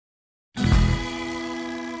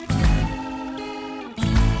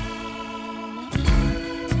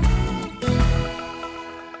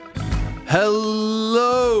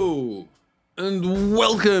Hello, and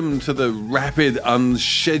welcome to the rapid,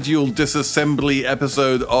 unscheduled disassembly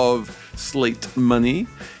episode of Slate Money,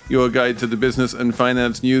 your guide to the business and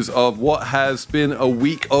finance news of what has been a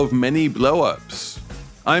week of many blow-ups.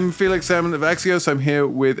 I'm Felix Salmon of Axios. I'm here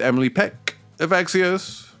with Emily Peck of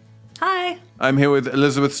Axios. Hi. I'm here with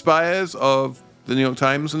Elizabeth Spires of the New York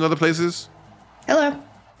Times and other places. Hello.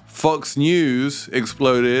 Fox News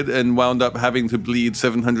exploded and wound up having to bleed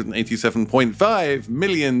 $787.5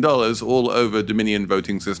 million all over Dominion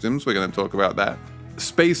voting systems. We're going to talk about that.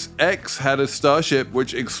 SpaceX had a Starship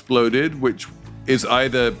which exploded, which is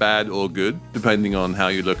either bad or good, depending on how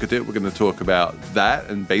you look at it. We're going to talk about that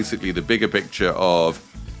and basically the bigger picture of,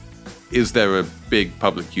 is there a big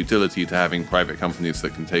public utility to having private companies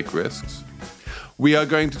that can take risks? We are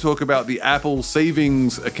going to talk about the Apple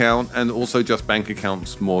savings account and also just bank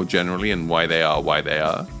accounts more generally and why they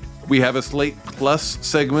are. We have a Slate Plus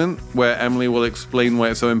segment where Emily will explain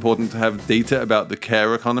why it's so important to have data about the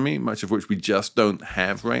care economy, much of which we just don't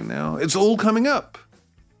have right now. It's all coming up.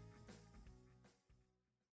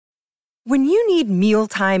 When you need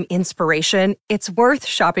mealtime inspiration, it's worth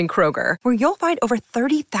shopping Kroger, where you'll find over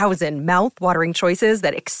 30,000 mouth-watering choices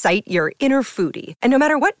that excite your inner foodie. And no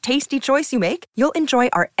matter what tasty choice you make, you'll enjoy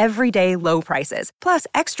our everyday low prices, plus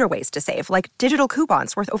extra ways to save, like digital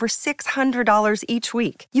coupons worth over $600 each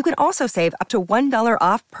week. You can also save up to $1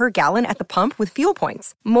 off per gallon at the pump with fuel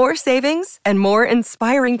points. More savings and more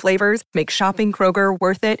inspiring flavors make shopping Kroger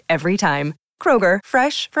worth it every time. Kroger,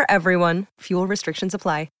 fresh for everyone. Fuel restrictions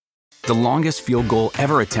apply. The longest field goal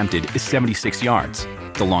ever attempted is 76 yards.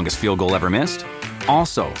 The longest field goal ever missed?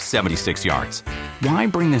 Also 76 yards. Why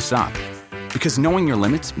bring this up? Because knowing your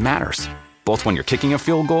limits matters, both when you're kicking a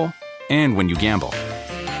field goal and when you gamble.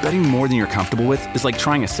 Betting more than you're comfortable with is like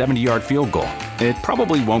trying a 70-yard field goal. It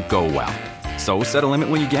probably won't go well. So set a limit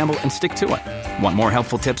when you gamble and stick to it. Want more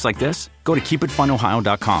helpful tips like this? Go to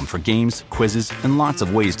keepitfunohio.com for games, quizzes, and lots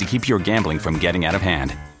of ways to keep your gambling from getting out of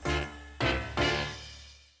hand.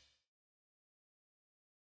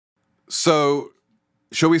 So,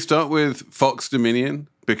 shall we start with Fox Dominion?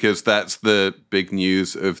 Because that's the big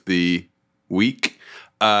news of the week.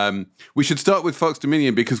 We should start with Fox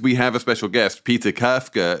Dominion because we have a special guest, Peter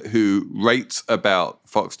Kafka, who writes about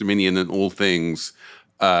Fox Dominion and all things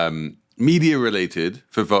media-related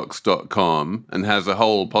for Vox.com and has a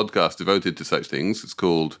whole podcast devoted to such things. It's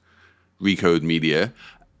called Recode Media.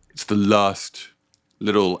 It's the last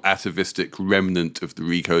little atavistic remnant of the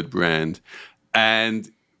Recode brand.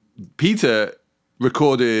 And Peter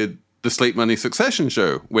recorded the Slate Money Succession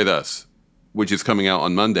show with us, which is coming out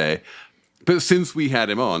on Monday. But since we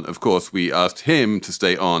had him on, of course, we asked him to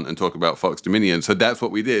stay on and talk about Fox Dominion. So that's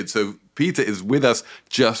what we did. So Peter is with us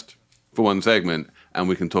just for one segment, and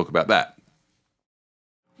we can talk about that.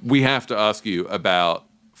 We have to ask you about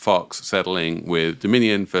Fox settling with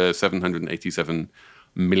Dominion for $787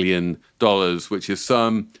 million, which is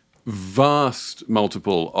some vast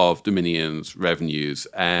multiple of Dominion's revenues.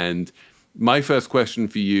 And my first question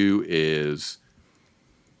for you is,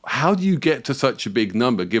 how do you get to such a big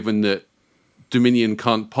number, given that Dominion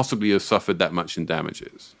can't possibly have suffered that much in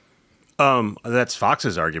damages? That's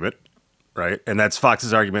Fox's argument, right? And that's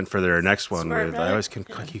Fox's argument for their next one. Smartmatic. I always keep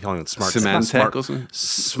calling it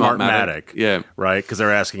Smartmatic. Yeah. Right? Because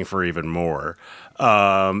they're asking for even more.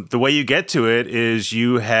 The way you get to it is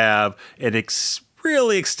you have an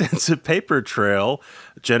really extensive paper trail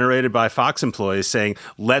generated by Fox employees saying,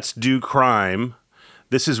 let's do crime.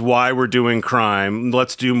 This is why we're doing crime.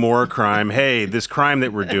 Let's do more crime. Hey, this crime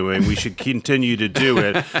that we're doing, we should continue to do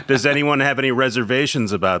it. Does anyone have any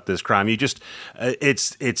reservations about this crime? You just,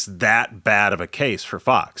 it's that bad of a case for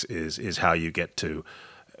Fox is how you get to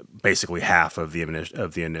basically half of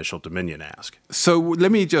the initial Dominion ask. So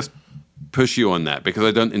let me just push you on that because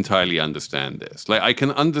I don't entirely understand this. Like, I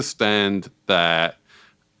can understand that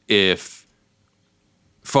if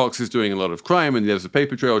Fox is doing a lot of crime and there's a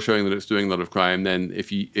paper trail showing that it's doing a lot of crime, then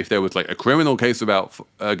if there was like a criminal case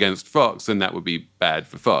against Fox, then that would be bad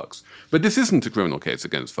for Fox. But this isn't a criminal case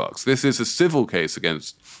against Fox. This is a civil case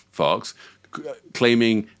against Fox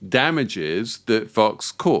claiming damages that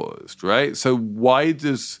Fox caused, right? So why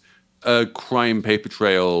does a crime paper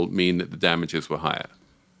trail mean that the damages were higher?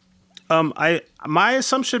 My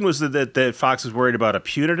assumption was that Fox is worried about a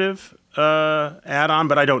punitive add-on,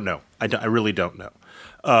 but I don't know. I really don't know.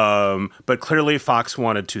 But clearly Fox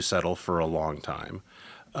wanted to settle for a long time.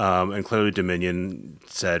 And clearly Dominion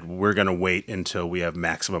said, we're going to wait until we have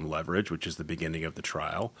maximum leverage, which is the beginning of the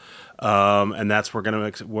trial. And that's what we're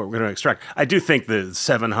going to extract. I do think the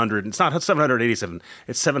 700, it's not 787,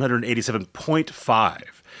 it's 787.5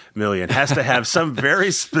 million has to have some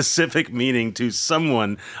very specific meaning to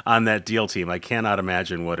someone on that deal team. I cannot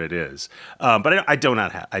imagine what it is. But I don't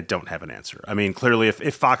have an answer. I mean, clearly,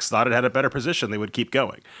 if Fox thought it had a better position, they would keep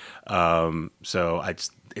going. So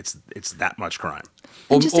it's that much crime.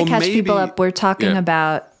 And just to catch people up, we're talking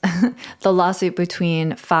about the lawsuit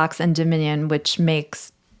between Fox and Dominion, which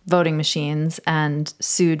makes voting machines, and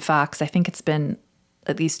sued Fox. I think it's been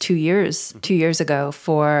at least 2 years ago,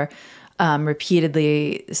 for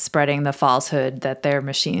repeatedly spreading the falsehood that their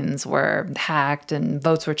machines were hacked and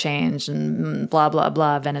votes were changed and blah, blah,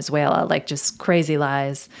 blah, Venezuela, like just crazy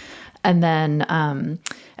lies. And then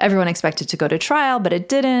everyone expected to go to trial, but it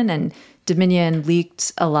didn't. And Dominion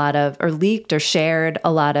leaked or shared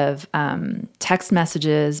a lot of text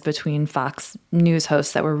messages between Fox News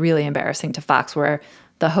hosts that were really embarrassing to Fox, where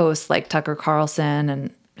the hosts like Tucker Carlson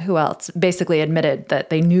and who else basically admitted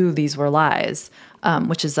that they knew these were lies,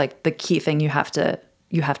 which is like the key thing you have to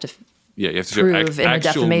prove in a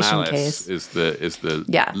defamation case. Is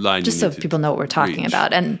the line, just so people know what we're talking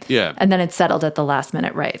about, and then it's settled at the last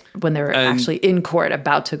minute, right when they were actually in court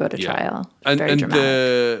about to go to trial. And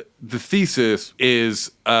dramatic. The thesis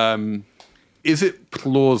is it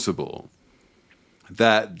plausible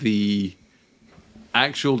that the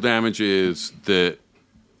actual damages that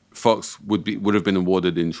Fox would have been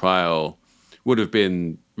awarded in trial would have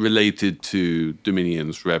been related to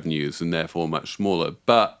Dominion's revenues and therefore much smaller,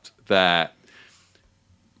 but that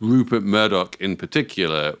Rupert Murdoch in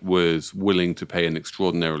particular was willing to pay an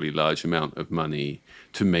extraordinarily large amount of money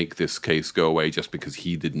to make this case go away just because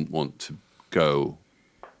he didn't want to go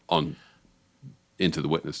on into the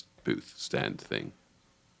witness booth stand thing.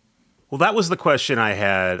 Well, that was the question I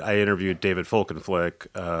had. I interviewed David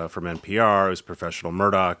Folkenflik from NPR, who's a professional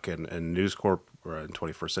Murdoch and News Corp and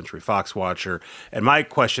 21st Century Fox watcher. And my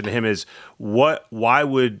question to him is, why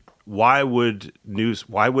would Murdoch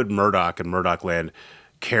and Murdoch Land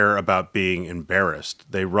care about being embarrassed?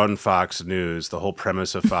 They run Fox News. The whole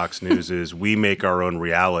premise of Fox News is we make our own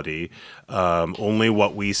reality. Only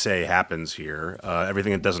what we say happens here.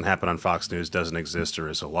 Everything that doesn't happen on Fox News doesn't exist or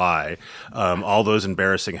is a lie. All those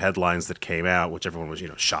embarrassing headlines that came out, which everyone was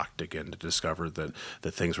shocked again to discover that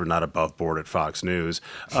things were not above board at Fox News.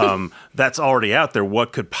 That's already out there.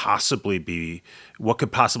 What could possibly be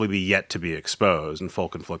yet to be exposed? And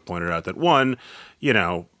Folkenflik pointed out that one,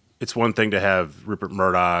 it's one thing to have Rupert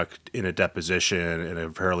Murdoch in a deposition in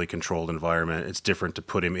a fairly controlled environment. It's different to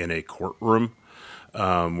put him in a courtroom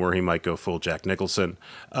where he might go full Jack Nicholson.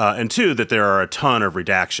 And two, that there are a ton of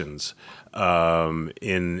redactions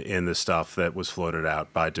in the stuff that was floated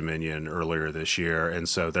out by Dominion earlier this year. And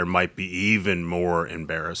so there might be even more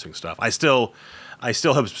embarrassing stuff. I still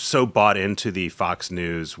have so bought into the Fox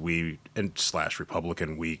News /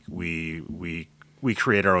 Republican we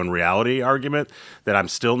create our own reality argument that I'm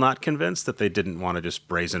still not convinced that they didn't want to just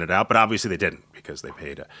brazen it out. But obviously they didn't, because they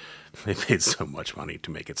paid so much money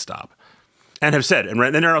to make it stop. And have said, and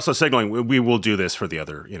they're also signaling, we will do this for the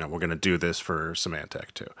other, we're going to do this for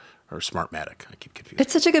Symantec too, or Smartmatic. I keep confusing.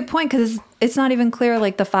 It's such a good point, because it's not even clear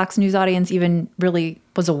like the Fox News audience even really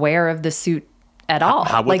was aware of the suit at all.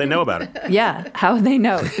 How would they know about it? Yeah, how would they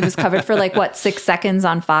know? It was covered for 6 seconds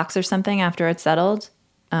on Fox or something after it settled.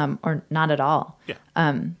 Or not at all. Yeah.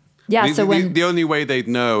 So the only way they'd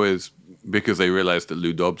know is because they realized that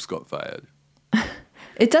Lou Dobbs got fired.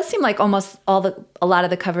 It does seem like almost a lot of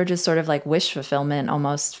the coverage is sort of like wish fulfillment,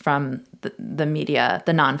 almost from the media,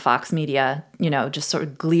 the non-Fox media. Just sort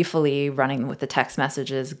of gleefully running with the text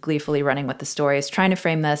messages, gleefully running with the stories, trying to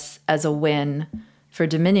frame this as a win for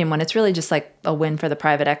Dominion when it's really just like a win for the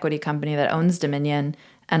private equity company that owns Dominion.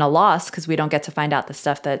 And a loss because we don't get to find out the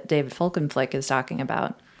stuff that David Folkenflik is talking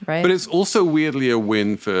about, right? But it's also weirdly a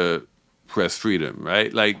win for press freedom,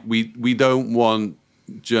 right? Like we don't want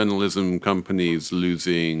journalism companies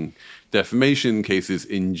losing defamation cases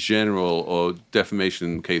in general, or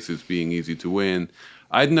defamation cases being easy to win.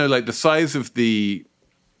 I don't know, the size of the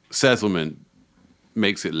settlement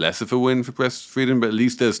makes it less of a win for press freedom, but at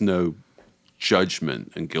least there's no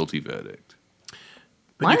judgment and guilty verdict.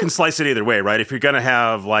 But you can slice it either way, right? If you're going to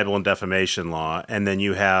have libel and defamation law, and then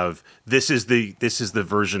you have this is the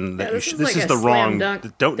version that this is the wrong.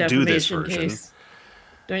 Don't do this version. Case,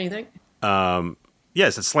 don't you think?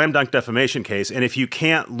 Yes, it's slam dunk defamation case, and if you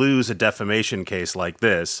can't lose a defamation case like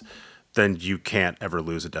this, then you can't ever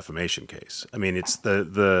lose a defamation case. I mean, it's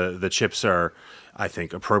the chips are, I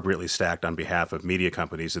think, appropriately stacked on behalf of media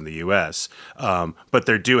companies in the U.S. But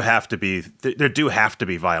there do have to be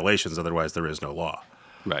violations, otherwise there is no law.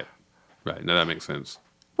 Right. No, that makes sense.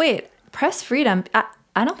 Wait, press freedom.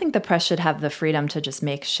 I don't think the press should have the freedom to just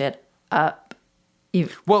make shit up.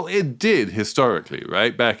 Well, it did historically,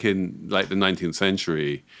 right? Back in like the 19th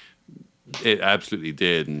century, it absolutely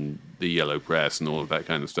did, and the yellow press and all of that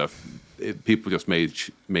kind of stuff. People just made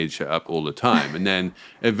shit up all the time, and then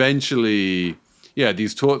eventually,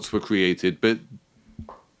 these torts were created. But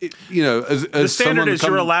as the standard is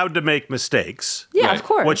you're allowed to make mistakes. Yeah, right. Of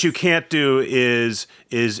course. What you can't do is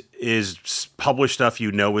publish stuff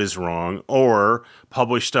you know is wrong, or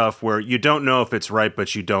publish stuff where you don't know if it's right,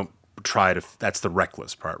 but you don't try to. That's the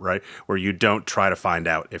reckless part, right? Where you don't try to find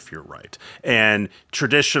out if you're right. And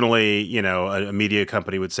traditionally, a media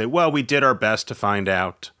company would say, "Well, we did our best to find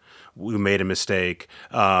out. We made a mistake."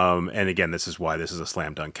 And again, this is why this is a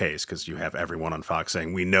slam dunk case, because you have everyone on Fox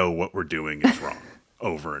saying, "We know what we're doing is wrong,"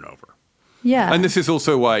 over and over. Yeah. And this is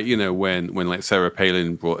also why, when like Sarah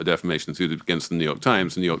Palin brought a defamation suit against the New York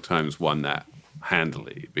Times won that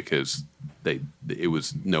handily because it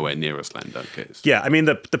was nowhere near a slam dunk case. Yeah, I mean,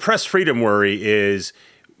 the press freedom worry is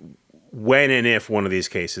when and if one of these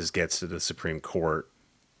cases gets to the Supreme Court,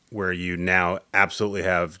 where you now absolutely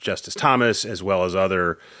have Justice Thomas as well as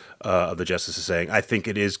other of the justices saying, "I think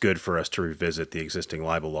it is good for us to revisit the existing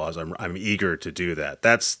libel laws. I'm eager to do that."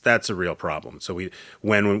 That's a real problem. So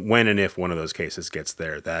when and if one of those cases gets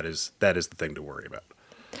there, that is the thing to worry about.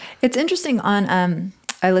 It's interesting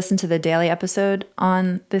I listened to the Daily episode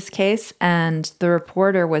on this case, and the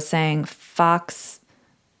reporter was saying Fox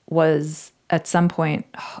was at some point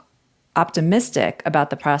optimistic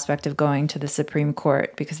about the prospect of going to the Supreme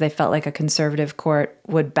Court because they felt like a conservative court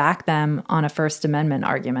would back them on a First Amendment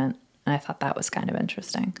argument. And I thought that was kind of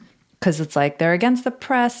interesting because it's like they're against the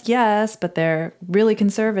press, yes, but they're really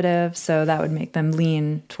conservative, so that would make them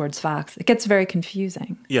lean towards Fox. It gets very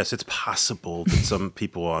confusing. Yes, it's possible that some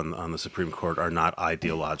people on the Supreme Court are not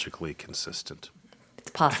ideologically consistent. It's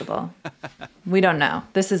possible. We don't know.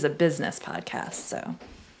 This is a business podcast, so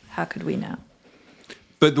how could we know?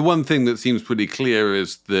 But the one thing that seems pretty clear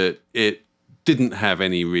is that it didn't have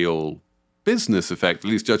any real business effect,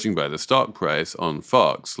 at least judging by the stock price on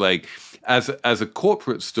Fox. Like, as a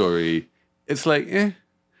corporate story, it's like,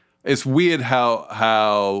 It's weird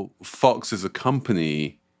how Fox as a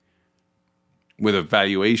company with a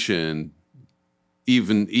valuation,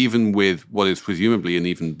 even with what is presumably an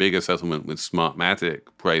even bigger settlement with Smartmatic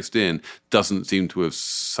priced in, doesn't seem to have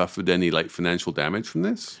suffered any like financial damage from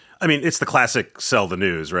this. I mean, it's the classic sell the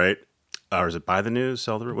news, right? Or is it buy the news,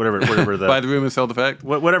 sell the whatever the buy the rumor, sell the fact,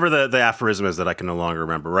 whatever the aphorism is that I can no longer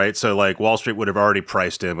remember, right? So like Wall Street would have already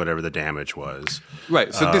priced in whatever the damage was,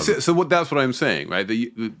 right? So that's what I'm saying, right?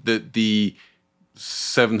 The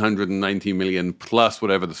 790 million plus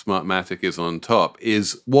whatever the Smartmatic is on top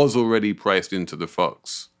was already priced into the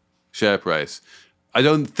Fox share price. I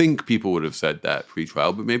don't think people would have said that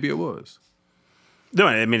pre-trial, but maybe it was. No,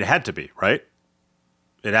 I mean it had to be, right?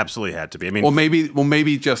 It absolutely had to be. I mean, or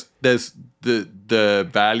maybe just there's the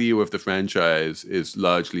value of the franchise is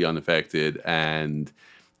largely unaffected, and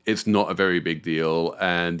it's not a very big deal,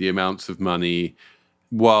 and the amounts of money,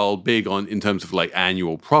 while big in terms of like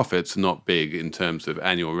annual profits, not big in terms of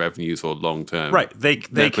annual revenues or long term. Right. They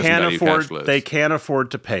can't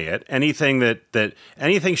afford to pay it.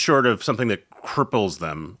 Anything short of something that cripples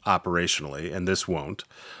them operationally, and this won't,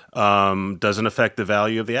 doesn't affect the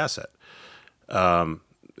value of the asset.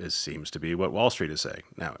 It seems to be what Wall Street is saying.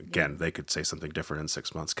 Now, again, they could say something different in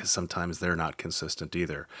 6 months because sometimes they're not consistent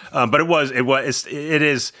either. But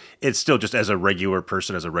it's still just as a regular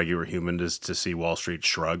person, as a regular human, to see Wall Street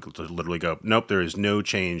shrug, to literally go, nope, there is no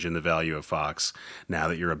change in the value of Fox now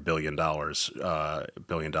that you're $1 billion in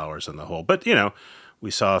the hole. But, we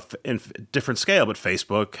saw in different scale, but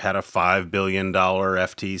Facebook had a $5 billion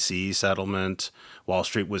FTC settlement. Wall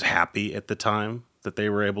Street was happy at the time that they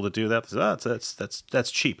were able to do that.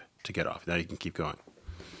 That's cheap to get off. Now you can keep going.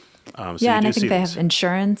 And I think they have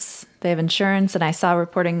insurance. They have insurance, and I saw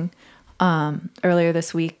reporting earlier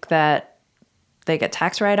this week that they get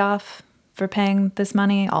tax write-off for paying this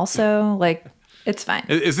money also. Like, it's fine.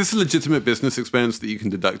 Is this a legitimate business expense that you can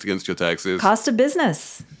deduct against your taxes? Cost of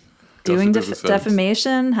business. Doing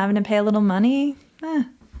defamation, having to pay a little money.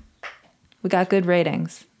 We got good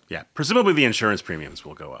ratings. Yeah, presumably the insurance premiums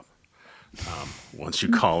will go up. Once you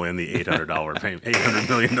call in the $800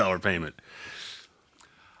 million payment.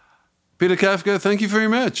 Peter Kafka, thank you very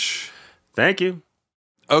much. Thank you.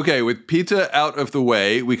 Okay, with Peter out of the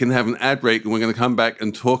way, we can have an ad break, and we're going to come back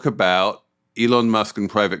and talk about Elon Musk and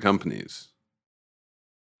private companies.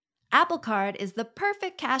 Apple Card is the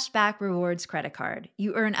perfect cashback rewards credit card.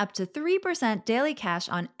 You earn up to 3% daily cash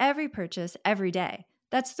on every purchase every day.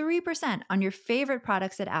 That's 3% on your favorite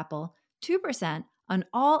products at Apple, 2% on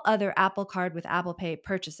all other Apple Card with Apple Pay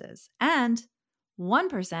purchases, and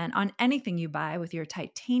 1% on anything you buy with your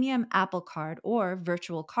titanium Apple Card or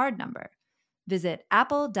virtual card number. Visit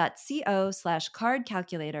apple.co/card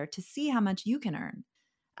calculator to see how much you can earn.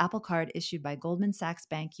 Apple Card issued by Goldman Sachs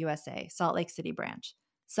Bank USA, Salt Lake City branch.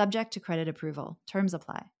 Subject to credit approval. Terms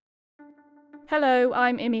apply. Hello,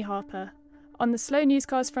 I'm Imi Harper. On the Slow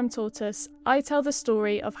Newscast from Tortoise, I tell the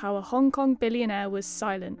story of how a Hong Kong billionaire was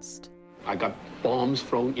silenced. I got bombs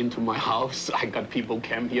thrown into my house. I got people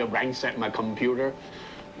came here, ransacked my computer.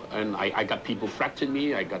 And I got people threatening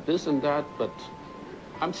me. I got this and that, but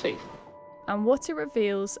I'm safe. And what it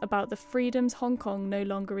reveals about the freedoms Hong Kong no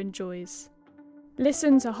longer enjoys.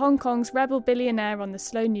 Listen to Hong Kong's rebel billionaire on the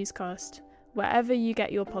Slow Newscast, wherever you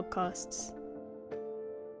get your podcasts.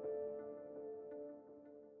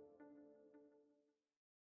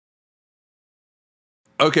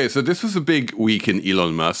 Okay, so this was a big week in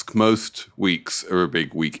Elon Musk. Most weeks are a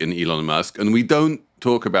big week in Elon Musk. And we don't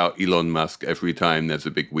talk about Elon Musk every time there's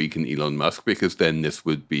a big week in Elon Musk, because then this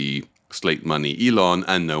would be Slate Money Elon,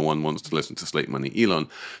 and no one wants to listen to Slate Money Elon.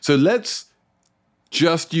 So let's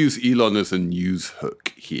just use Elon as a news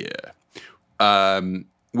hook here,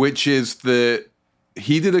 which is that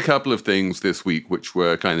he did a couple of things this week which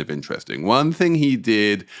were kind of interesting. One thing he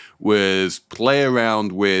did was play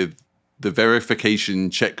around with the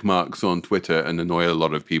verification check marks on Twitter and annoy a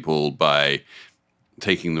lot of people by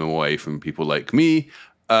taking them away from people like me.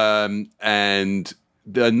 And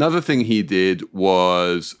another thing he did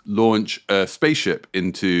was launch a spaceship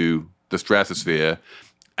into the stratosphere.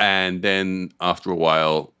 And then after a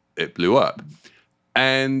while, it blew up.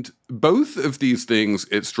 And both of these things,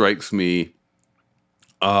 it strikes me,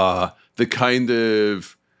 are the kind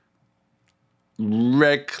of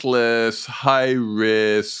reckless, high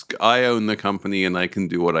risk, I own the company and I can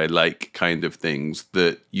do what I like kind of things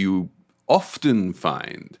that you often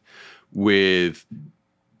find with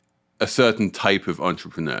a certain type of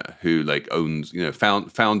entrepreneur who like owns,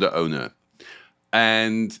 founder owner.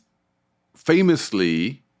 And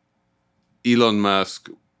famously, Elon Musk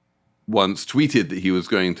once tweeted that he was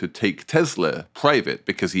going to take Tesla private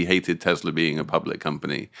because he hated Tesla being a public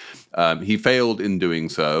company. He failed in doing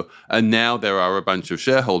so. And now there are a bunch of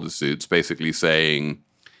shareholder suits basically saying,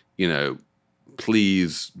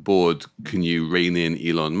 please, board, can you rein in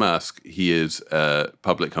Elon Musk? He is a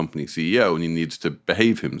public company CEO and he needs to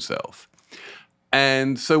behave himself.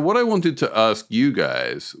 And so what I wanted to ask you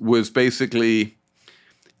guys was basically,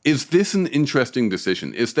 is this an interesting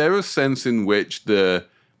decision? Is there a sense in which the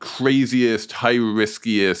craziest,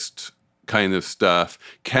 high-riskiest kind of stuff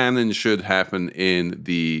can and should happen in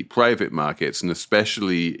the private markets, and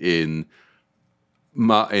especially in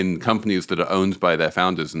companies that are owned by their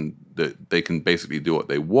founders and that they can basically do what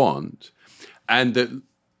they want, and that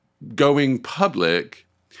going public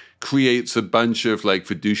creates a bunch of like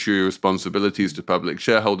fiduciary responsibilities to public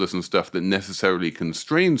shareholders and stuff that necessarily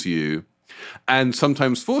constrains you and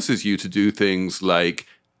sometimes forces you to do things like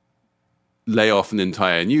lay off an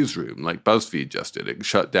entire newsroom, like BuzzFeed just did. It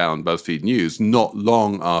shut down BuzzFeed News not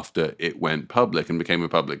long after it went public and became a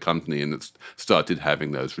public company, and it started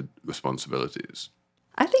having those responsibilities.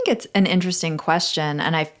 I think it's an interesting question,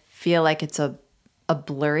 and I feel like it's a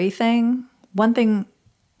blurry thing. One thing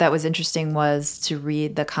that was interesting was to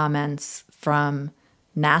read the comments from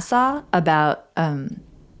NASA about the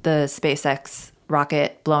SpaceX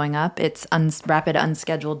rocket blowing up. It's rapid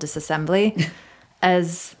unscheduled disassembly,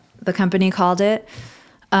 as the company called it.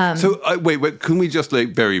 Wait, can we just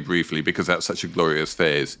very briefly, because that's such a glorious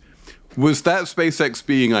phase, was that SpaceX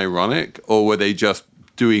being ironic, or were they just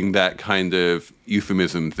doing that kind of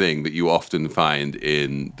euphemism thing that you often find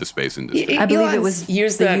in the space industry? I believe it was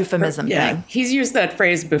the euphemism thing. He's used that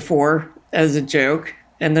phrase before as a joke,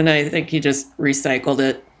 and then I think he just recycled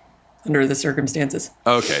it under the circumstances.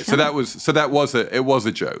 Okay, so that was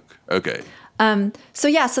a joke. Okay.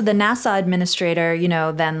 So the NASA administrator,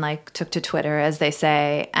 then took to Twitter, as they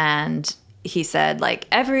say, and he said,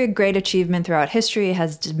 every great achievement throughout history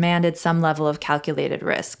has demanded some level of calculated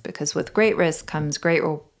risk, because with great risk comes great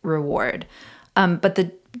reward. But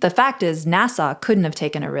the fact is, NASA couldn't have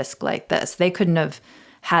taken a risk like this. They couldn't have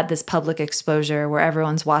had this public exposure where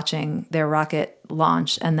everyone's watching their rocket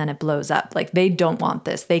launch and then it blows up. They don't want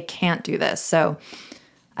this. They can't do this. So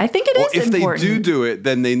I think it is important. If they do it,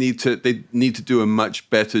 then they need to do a much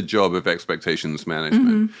better job of expectations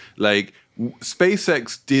management. Mm-hmm.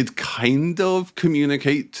 SpaceX did kind of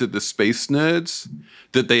communicate to the space nerds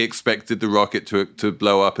that they expected the rocket to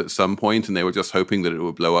blow up at some point, and they were just hoping that it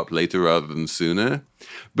would blow up later rather than sooner.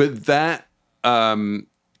 But that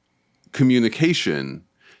communication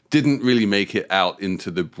didn't really make it out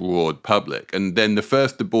into the broad public. And then the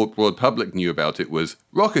first the broad public knew about it was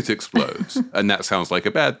rocket explodes. And that sounds like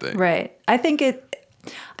a bad thing. Right. I think,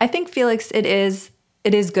 Felix, it is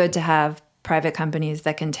good to have private companies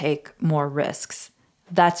that can take more risks.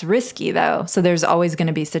 That's risky, though. So there's always going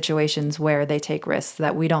to be situations where they take risks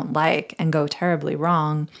that we don't like and go terribly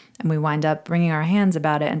wrong. And we wind up wringing our hands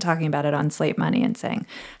about it and talking about it on Slate Money and saying,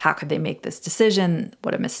 how could they make this decision?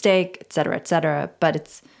 What a mistake, et cetera, et cetera. But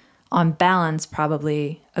it's, on balance,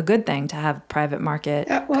 probably a good thing to have private market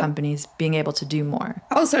companies being able to do more.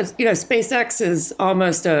 Also, SpaceX is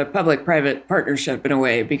almost a public-private partnership in a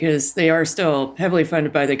way because they are still heavily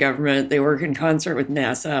funded by the government. They work in concert with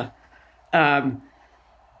NASA.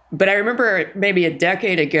 But I remember maybe a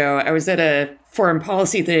decade ago, I was at a foreign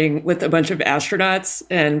policy thing with a bunch of astronauts.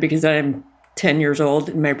 And because I'm 10 years old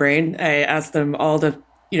in my brain, I asked them all the,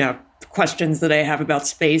 questions that I have about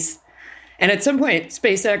space. And at some point,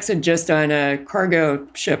 SpaceX had just done a cargo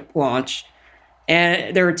ship launch.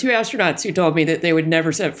 And there were two astronauts who told me that they would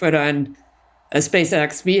never set foot on a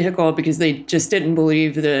SpaceX vehicle because they just didn't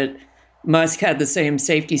believe that Musk had the same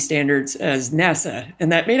safety standards as NASA.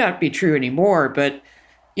 And that may not be true anymore, but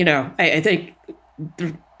I think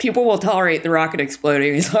people will tolerate the rocket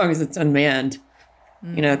exploding as long as it's unmanned.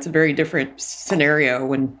 It's a very different scenario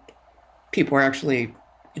when people are actually,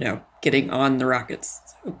 getting on the rockets.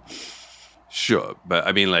 So. Sure. But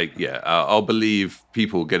I mean, I'll believe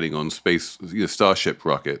people getting on space, Starship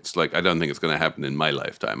rockets. I don't think it's going to happen in my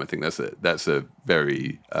lifetime. I think that's a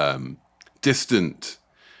very distant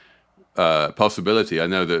possibility. I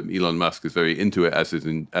know that Elon Musk is very into it, as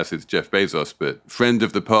is Jeff Bezos, but friend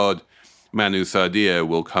of the pod, Manu Sardia,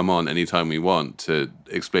 will come on anytime we want to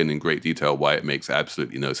explain in great detail why it makes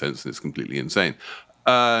absolutely no sense and it's completely insane.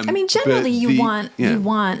 Generally you want,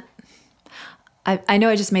 I know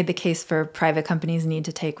I just made the case for private companies need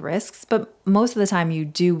to take risks, but most of the time you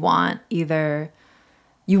do want either,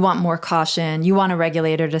 you want more caution, you want a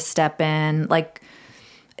regulator to step in,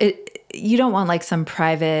 you don't want some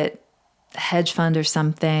private hedge fund or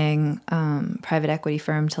something, private equity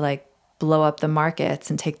firm to blow up the markets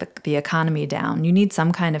and take the economy down. You need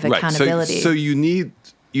some kind of accountability. So you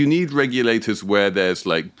need regulators where there's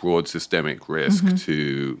broad systemic risk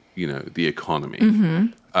to the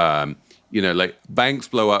economy. Banks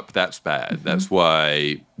blow up, that's bad. That's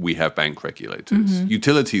why we have bank regulators.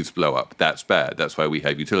 Utilities blow up, that's bad. That's why we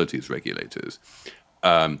have utilities regulators.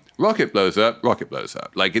 Rocket blows up.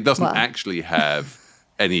 It doesn't actually have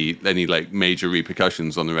any major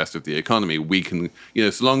repercussions on the rest of the economy. We can,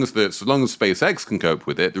 so long as SpaceX can cope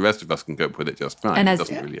with it, the rest of us can cope with it just fine. And it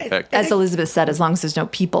doesn't really affect as Elizabeth said, as long as there's no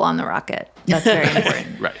people on the rocket, that's very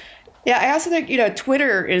important. Right. Yeah, I also think,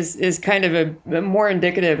 Twitter is kind of a more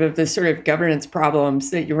indicative of the sort of governance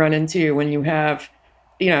problems that you run into when you have,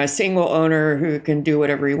 a single owner who can do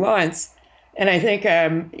whatever he wants. And I think,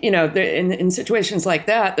 in situations like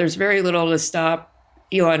that, there's very little to stop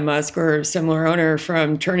Elon Musk or a similar owner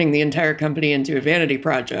from turning the entire company into a vanity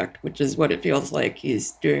project, which is what it feels like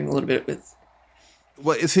he's doing a little bit with.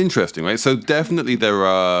 Well, it's interesting, right? So definitely there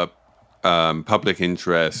are public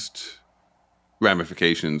interest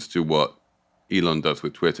ramifications to what Elon does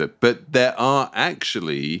with Twitter, but there are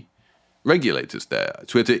actually regulators there.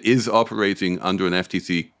 Twitter is operating under an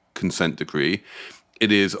FTC consent decree.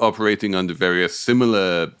 It is operating under various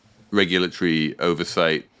similar regulatory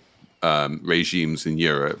oversight regimes in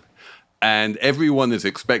Europe, and everyone is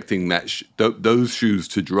expecting that those shoes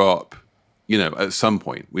to drop, at some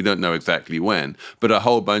point. We don't know exactly when, but a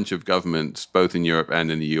whole bunch of governments, both in Europe and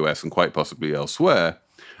in the US and quite possibly elsewhere,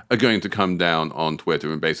 are going to come down on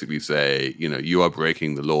Twitter and basically say, you are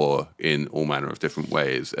breaking the law in all manner of different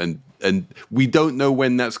ways. And we don't know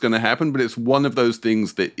when that's going to happen, but it's one of those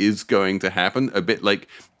things that is going to happen. A bit like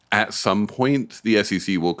at some point, the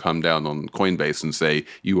SEC will come down on Coinbase and say,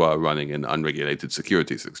 you are running an unregulated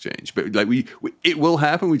securities exchange. But it will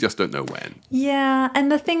happen. We just don't know when. Yeah.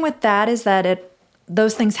 And the thing with that is that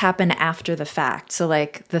those things happen after the fact. So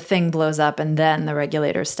the thing blows up and then the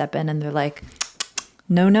regulators step in and they're like,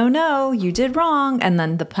 no, you did wrong. And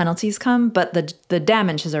then the penalties come, but the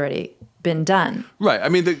damage has already been done. Right. I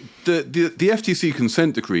mean, the FTC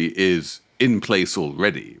consent decree is in place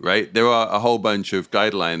already, right? There are a whole bunch of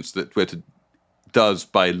guidelines that Twitter does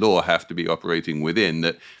by law have to be operating within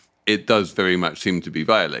that it does very much seem to be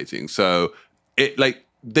violating. So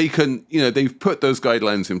they can, they've put those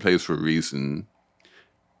guidelines in place for a reason.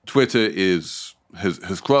 Twitter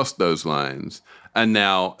has crossed those lines. And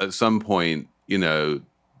now at some point, the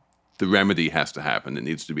remedy has to happen. It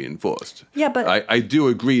needs to be enforced. Yeah, but I do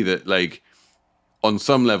agree that on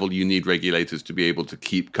some level, you need regulators to be able to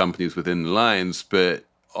keep companies within the lines, but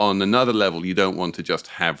on another level, you don't want to just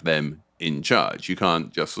have them in charge. You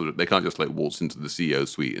can't just they can't just like waltz into the CEO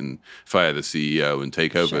suite and fire the CEO and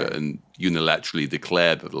take over and unilaterally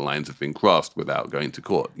declare that the lines have been crossed without going to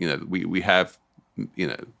court. You know, we have, you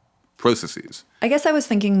know, processes. I guess I was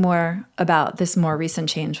thinking more about this more recent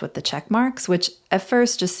change with the check marks, which at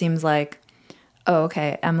first just seems like, oh,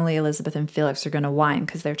 okay, Emily, Elizabeth, and Felix are going to whine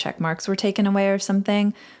because their check marks were taken away or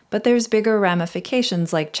something. But there's bigger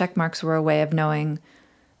ramifications, like check marks were a way of knowing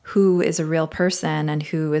who is a real person and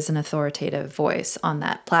who is an authoritative voice on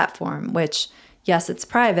that platform, which, yes, it's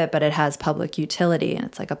private, but it has public utility and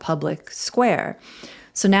it's like a public square.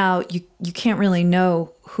 So now you can't really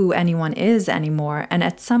know who anyone is anymore. And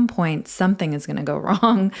at some point, something is going to go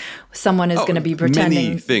wrong. Someone is going to be pretending.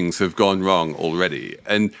 Many things have gone wrong already.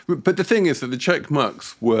 But the thing is that the check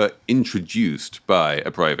marks were introduced by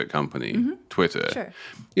a private company, Twitter,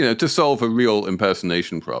 you know, to solve a real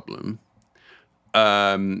impersonation problem.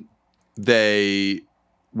 They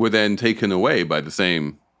were then taken away by the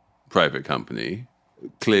same private company,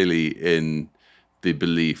 clearly in the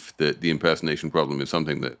belief that the impersonation problem is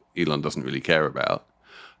something that Elon doesn't really care about.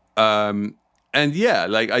 And yeah,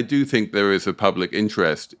 like I do think there is a public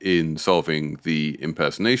interest in solving the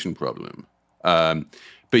impersonation problem.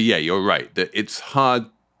 But yeah, you're right that it's hard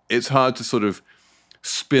to sort of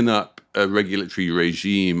spin up a regulatory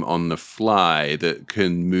regime on the fly that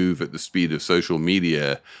can move at the speed of social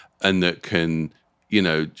media and that can, you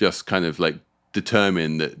know, just kind of like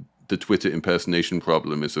determine that the Twitter impersonation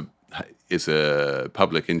problem is a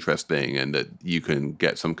public interest thing and that you can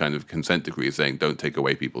get some kind of consent decree saying don't take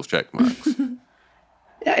away people's check marks.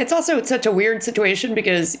 Yeah, it's also such a weird situation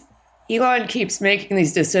because Elon keeps making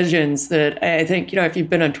these decisions that I think, you know, if you've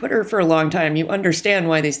been on Twitter for a long time, you understand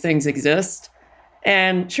why these things exist.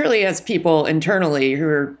 And surely he has people internally who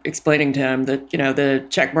are explaining to him that, you know, the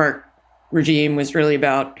checkmark regime was really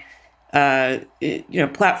about, you know,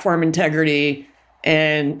 platform integrity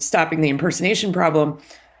and stopping the impersonation problem.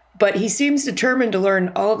 But he seems determined to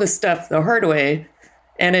learn all of this stuff the hard way.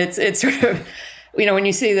 And it's sort of, you know, when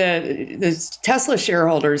you see the Tesla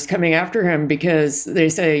shareholders coming after him because they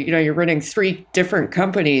say, you know, you're running 3 different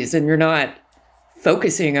companies and you're not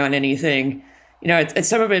focusing on anything. You know,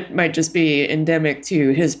 some of it might just be endemic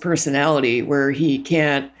to his personality where he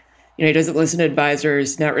can't, you know, he doesn't listen to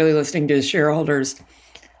advisors, not really listening to his shareholders.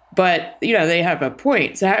 But, you know, they have a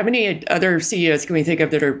point. So how many other CEOs can we think of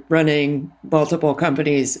that are running multiple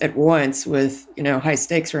companies at once with, you know, high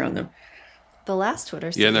stakes around them? The last Twitter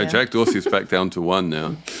CEO. Yeah, no, Jack Dorsey's back down to 1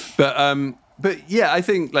 now. But yeah, I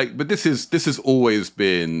think but this has always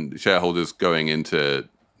been shareholders going into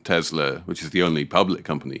Tesla, which is the only public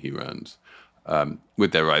company he runs,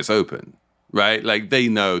 with their eyes open, right? Like they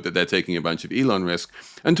know that they're taking a bunch of Elon risk.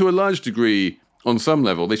 And to a large degree, on some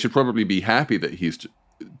level, they should probably be happy that he's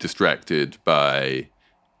distracted by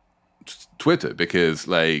Twitter because,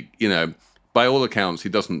 like, you know, by all accounts, he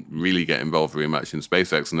doesn't really get involved very much in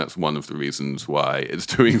SpaceX, and that's one of the reasons why it's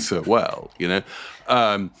doing so well, you know?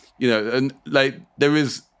 And like there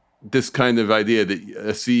is this kind of idea that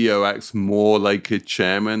a CEO acts more like a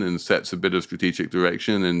chairman and sets a bit of strategic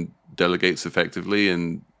direction and delegates effectively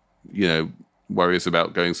and, you know, worries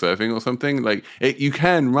about going surfing or something. Like you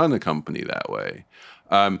can run a company that way.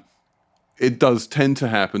 It does tend to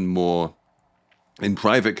happen more in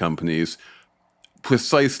private companies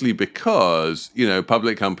precisely because, you know,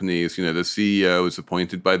 public companies, you know, the CEO is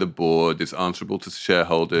appointed by the board, is answerable to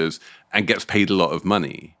shareholders and gets paid a lot of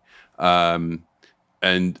money. And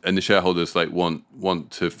the shareholders like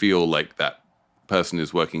want to feel like that person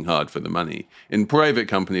is working hard for the money. In private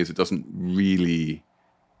companies, it doesn't really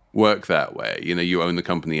work that way. You know, you own the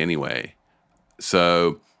company anyway.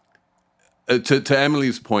 So to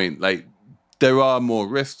Emily's point, like there are more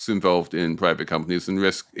risks involved in private companies, and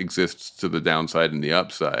risk exists to the downside and the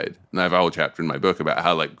upside. And I have a whole chapter in my book about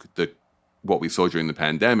how like what we saw during the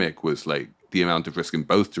pandemic was like the amount of risk in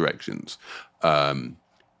both directions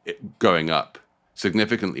going up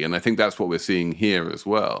significantly. And I think that's what we're seeing here as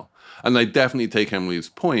well. And I definitely take Emily's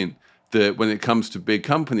point that when it comes to big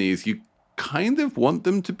companies, you kind of want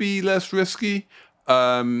them to be less risky.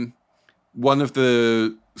 One of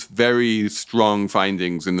the very strong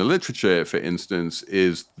findings in the literature, for instance,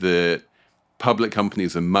 is that public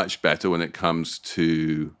companies are much better when it comes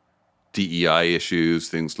to DEI issues,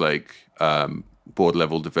 things like board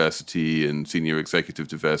level diversity and senior executive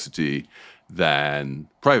diversity, than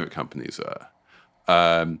private companies are.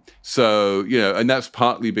 So, you know, and that's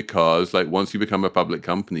partly because, like, once you become a public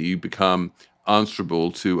company, you become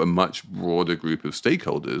answerable to a much broader group of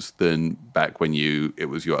stakeholders than back when it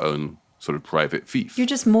was your own sort of private fief. You're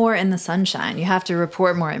just more in the sunshine. You have to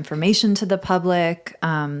report more information to the public.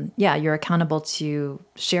 You're accountable to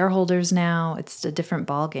shareholders now. It's a different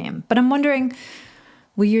ballgame. But I'm wondering,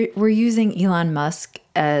 we're using Elon Musk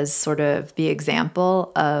as sort of the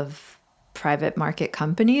example of private market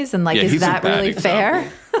companies. And is that really fair?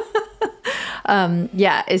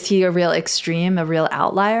 Is he a real extreme, a real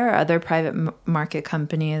outlier? Are other private market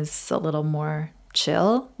companies a little more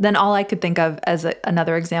chill? Then all I could think of as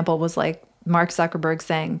another example was like Mark Zuckerberg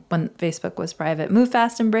saying when Facebook was private, move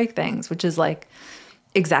fast and break things, which is like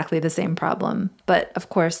exactly the same problem. But of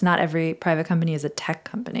course, not every private company is a tech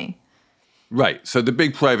company. Right. So the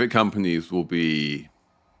big private companies will be,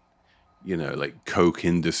 like Coke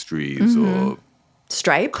Industries or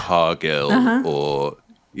Stripe, Cargill, or,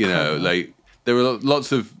 like there are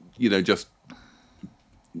lots of, just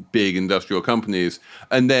big industrial companies.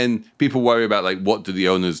 And then people worry about like, what do the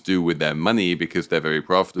owners do with their money because they're very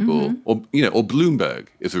profitable? Or Bloomberg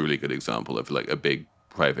is a really good example of like a big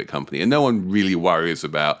private company. And no one really worries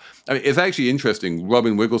about, it's actually interesting.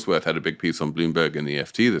 Robin Wigglesworth had a big piece on Bloomberg in the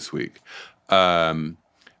FT this week. And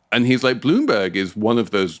he's like, Bloomberg is one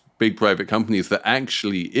of those big private companies that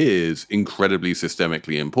actually is incredibly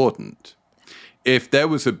systemically important. If there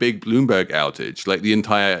was a big Bloomberg outage, like the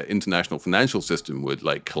entire international financial system would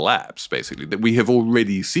like collapse, basically, that we have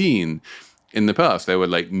already seen in the past. There were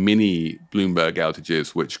like mini Bloomberg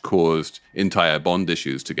outages, which caused entire bond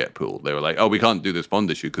issues to get pulled. They were like, oh, we can't do this bond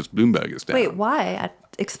issue because Bloomberg is down. Wait, why?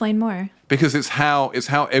 Explain more. Because it's how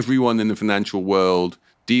everyone in the financial world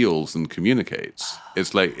deals and communicates.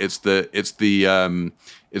 It's like it's the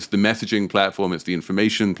messaging platform, it's the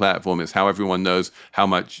information platform, it's how everyone knows how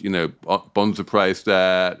much bonds are priced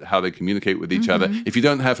at, how they communicate with each other. If you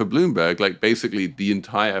don't have a Bloomberg, like basically the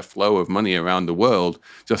entire flow of money around the world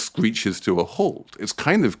just screeches to a halt. It's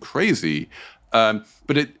kind of crazy, but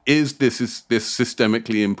it is this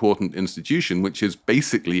systemically important institution which is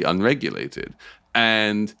basically unregulated,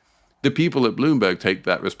 and the people at Bloomberg take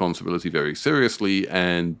that responsibility very seriously,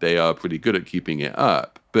 and they are pretty good at keeping it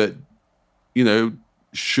up. But,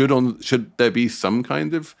 should there be some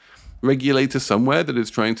kind of regulator somewhere that is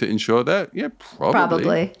trying to ensure that? Yeah,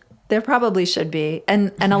 probably. There probably should be.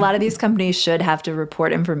 And a lot of these companies should have to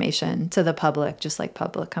report information to the public, just like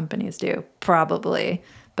public companies do. Probably.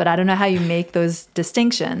 But I don't know how you make those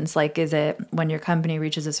distinctions. Like, is it when your company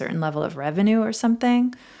reaches a certain level of revenue or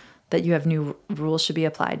something that you have new rules should be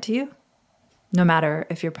applied to you, no matter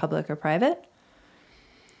if you're public or private?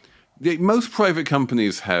 Most private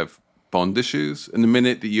companies have bond issues. And the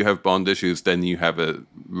minute that you have bond issues, then you have a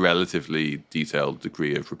relatively detailed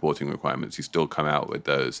degree of reporting requirements. You still come out with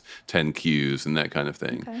those 10 Qs and that kind of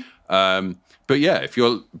thing. Okay. But yeah, if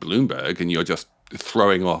you're Bloomberg and you're just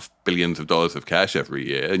throwing off billions of dollars of cash every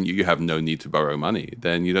year and you have no need to borrow money,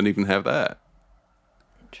 then you don't even have that.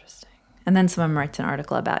 Interesting. And then someone writes an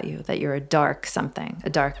article about you, that you're a dark something, a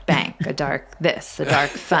dark bank, a dark this, a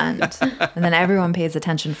dark fund. And then everyone pays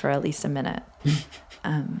attention for at least a minute.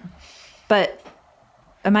 But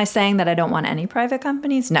am I saying that I don't want any private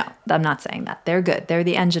companies? No, I'm not saying that. They're good. They're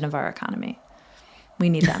the engine of our economy. We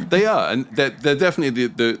need them. They are. And they're definitely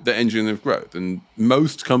the engine of growth. And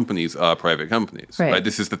most companies are private companies. Right?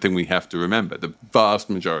 This is the thing we have to remember. The vast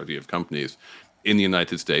majority of companies in the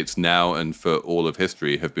United States now and for all of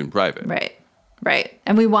history have been private. Right.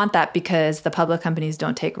 And we want that because the public companies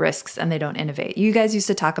don't take risks and they don't innovate. You guys used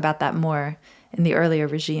to talk about that more in the earlier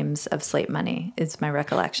regimes of Slate money, is my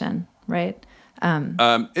recollection, right?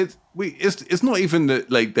 It's not even that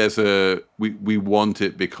like there's we want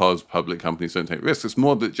it because public companies don't take risks. It's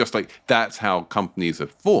more that just like that's how companies are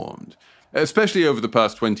formed, especially over the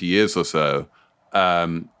past 20 years or so.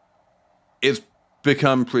 It's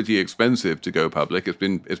become pretty expensive to go public.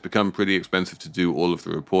 It's become pretty expensive to do all of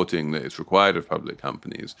the reporting that is required of public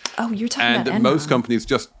companies. Oh, you're talking about Enron. And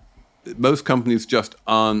most companies just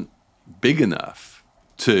aren't big enough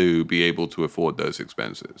to be able to afford those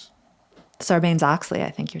expenses. Sarbanes-Oxley,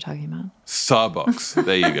 I think you're talking about. Sarbox.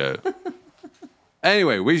 There you go.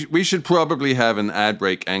 Anyway, we should probably have an ad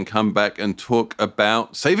break and come back and talk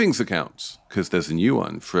about savings accounts, because there's a new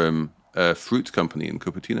one from a fruit company in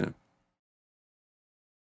Cupertino.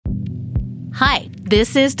 Hi,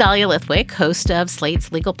 this is Dahlia Lithwick, host of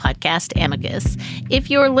Slate's legal podcast, Amicus. If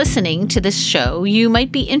you're listening to this show, you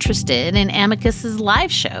might be interested in Amicus's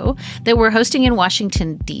live show that we're hosting in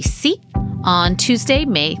Washington, D.C. on Tuesday,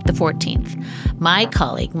 May the 14th. My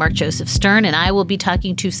colleague, Mark Joseph Stern, and I will be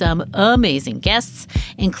talking to some amazing guests,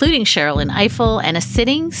 including Sherilyn Ifill and a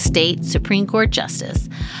sitting state Supreme Court justice.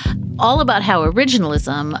 all about how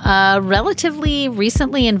originalism, a relatively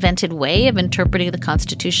recently invented way of interpreting the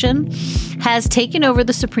Constitution, has taken over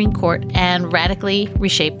the Supreme Court and radically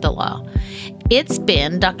reshaped the law. It's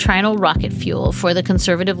been doctrinal rocket fuel for the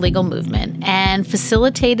conservative legal movement and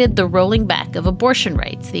facilitated the rolling back of abortion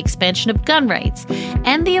rights, the expansion of gun rights,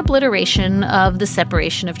 and the obliteration of the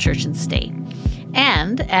separation of church and state.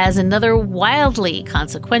 And as another wildly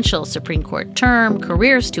consequential Supreme Court term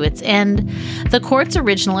careers to its end, the court's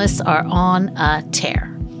originalists are on a tear.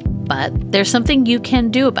 But there's something you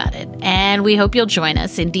can do about it, and we hope you'll join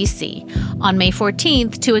us in D.C. on May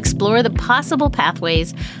 14th to explore the possible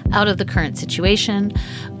pathways out of the current situation.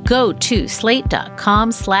 Go to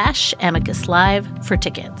slate.com/Amicus Live for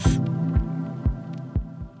tickets.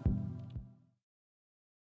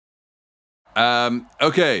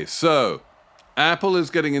 Okay, so Apple is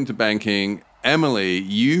getting into banking. Emily,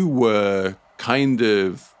 you were kind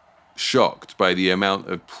of shocked by the amount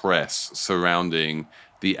of press surrounding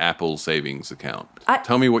the Apple savings account.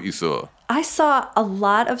 Tell me what you saw. I saw a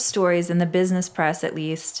lot of stories in the business press, at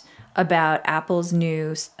least, about Apple's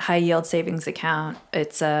new high-yield savings account.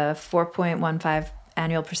 It's a 4.15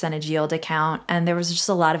 annual percentage yield account, and there was just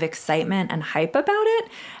a lot of excitement and hype about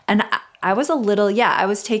it. And I was I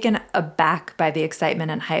was taken aback by the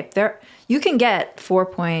excitement and hype. You can get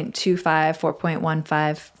 4.25,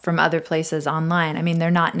 4.15 from other places online. I mean,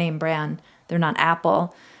 they're not name brand. They're not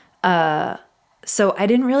Apple. So I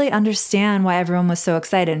didn't really understand why everyone was so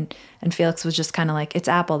excited. And Felix was just kind of like, it's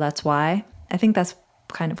Apple, that's why. I think that's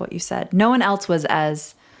kind of what you said. No one else was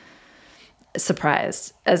as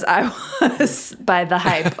surprised as I was by the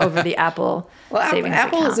hype over the Apple savings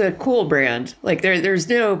account. Apple is a cool brand. Like there's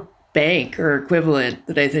no bank or equivalent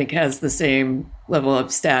that I think has the same level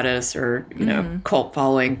of status or, cult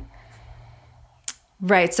following.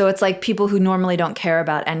 Right. So it's like people who normally don't care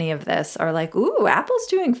about any of this are like, ooh, Apple's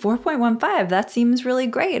doing 4.15. That seems really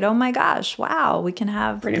great. Oh my gosh. Wow. We can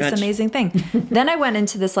have this amazing thing. Then I went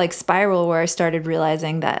into this like spiral where I started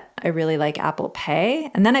realizing that I really like Apple Pay.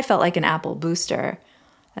 And then I felt like an Apple booster.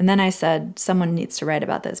 And then I said, someone needs to write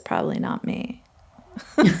about this. Probably not me.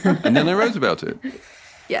 And then I wrote about it.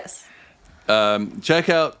 Yes. Check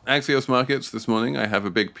out Axios Markets this morning. I have a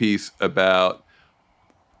big piece about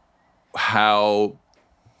how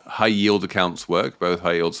high yield accounts work, both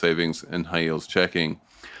high yield savings and high yield checking.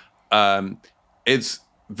 It's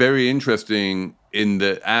very interesting in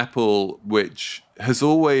that Apple, which has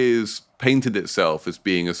always painted itself as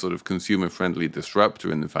being a sort of consumer friendly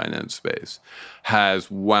disruptor in the finance space,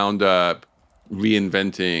 has wound up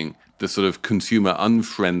reinventing the sort of consumer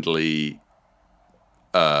unfriendly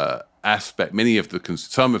aspect,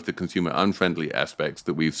 some of the consumer unfriendly aspects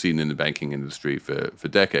that we've seen in the banking industry for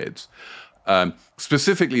decades.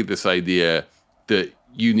 Specifically this idea that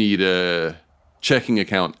you need a checking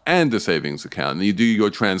account and a savings account, and you do your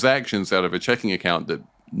transactions out of a checking account that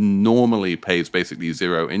normally pays basically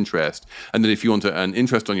zero interest, and that if you want to earn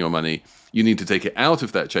interest on your money, you need to take it out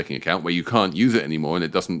of that checking account where you can't use it anymore and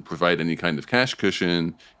it doesn't provide any kind of cash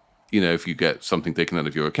cushion, if you get something taken out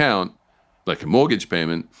of your account, like a mortgage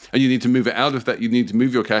payment, and you need to move it out of that. You need to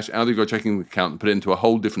move your cash out of your checking account and put it into a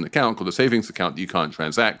whole different account called a savings account that you can't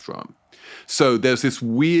transact from. So there's this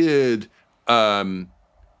weird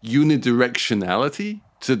unidirectionality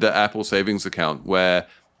to the Apple savings account where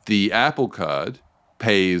the Apple Card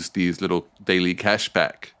pays these little daily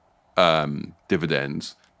cashback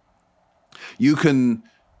dividends. You can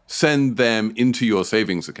send them into your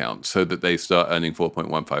savings account so that they start earning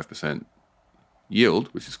 4.15% yield,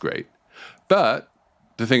 which is great. But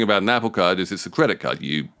the thing about an Apple Card is it's a credit card.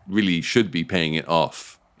 You really should be paying it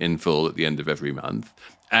off in full at the end of every month.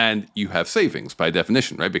 And you have savings by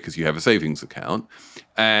definition, right? Because you have a savings account.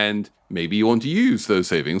 And maybe you want to use those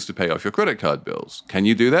savings to pay off your credit card bills. Can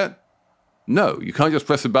you do that? No, you can't just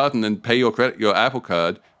press a button and pay your Apple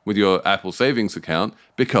Card with your Apple savings account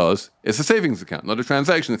because it's a savings account, not a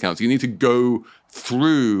transaction account. So you need to go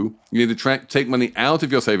through, you need to take money out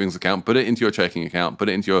of your savings account, put it into your checking account, put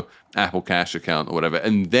it into your Apple Cash account or whatever,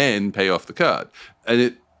 and then pay off the card.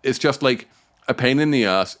 And it's just like a pain in the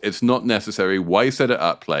ass. It's not necessary. Why set it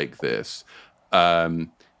up like this? And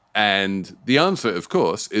the answer, of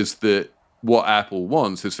course, is that what Apple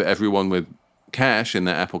wants is for everyone with cash in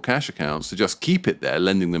their Apple Cash accounts to just keep it there,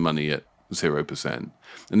 lending the money at 0%.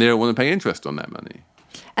 And they don't want to pay interest on that money.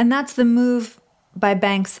 And that's the move by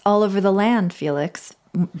banks all over the land, Felix.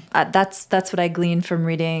 That's what I gleaned from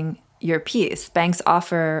reading your piece. Banks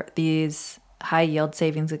offer these high-yield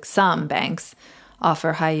savings. Some banks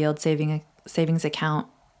offer high-yield savings account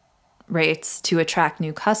rates to attract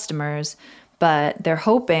new customers. but they're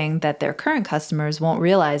hoping that their current customers won't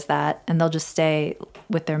realize that, and they'll just stay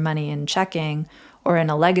with their money in checking or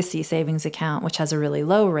in a legacy savings account, which has a really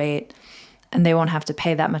low rate, and they won't have to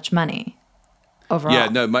pay that much money overall. Yeah,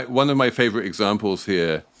 no, one of my favorite examples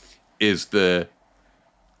here is the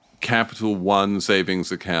Capital One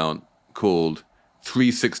savings account called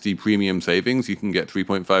 360 Premium Savings. You can get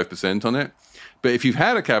 3.5% on it. But if you've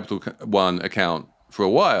had a Capital One account for a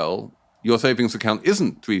while, your savings account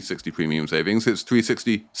isn't 360 Premium Savings, it's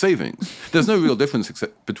 360 Savings. There's no real difference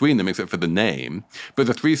between them except for the name, but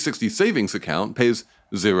the 360 Savings account pays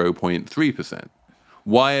 0.3%.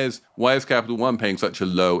 Why is Capital One paying such a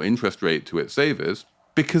low interest rate to its savers?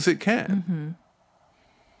 Because it can. Mm-hmm.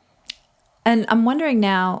 And I'm wondering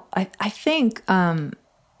now, I think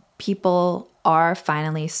people are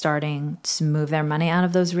finally starting to move their money out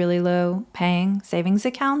of those really low paying savings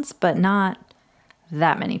accounts, but not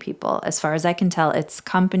that many people. As far as I can tell, it's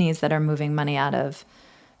companies that are moving money out of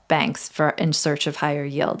banks in search of higher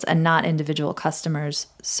yields, and not individual customers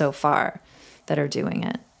so far that are doing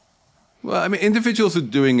it. Well, I mean, individuals are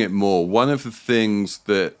doing it more. One of the things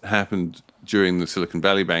that happened during the Silicon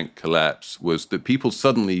Valley Bank collapse was that people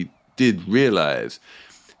suddenly did realize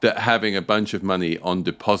that having a bunch of money on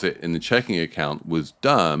deposit in the checking account was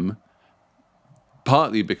dumb,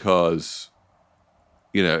 partly because,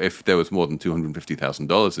 you know, if there was more than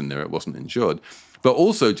 $250,000 in there, it wasn't insured, but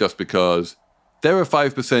also just because there are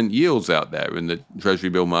 5% yields out there in the treasury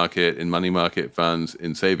bill market, in money market funds,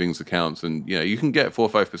 in savings accounts, and, you know, you can get 4 or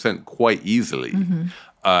 5% quite easily.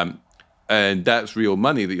 Mm-hmm. And that's real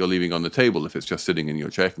money that you're leaving on the table if it's just sitting in your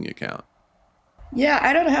checking account. Yeah,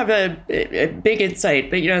 I don't have a big insight,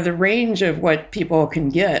 but, you know, the range of what people can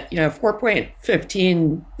get, you know,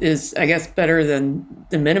 4.15 is, I guess, better than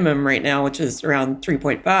the minimum right now, which is around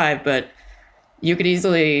 3.5. But you could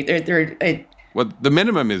easily, well, the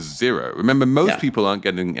minimum is 0. Remember, most people aren't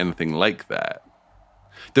getting anything like that.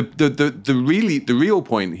 The real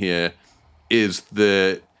point here is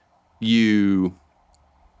that you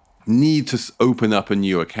need to open up a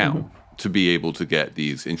new account. Mm-hmm. To be able to get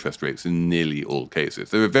these interest rates in nearly all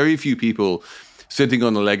cases. There are very few people sitting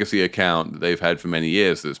on a legacy account that they've had for many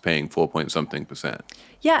years that's paying 4-point-something%.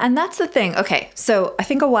 Yeah, and that's the thing. Okay, so I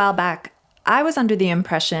think a while back, I was under the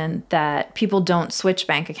impression that people don't switch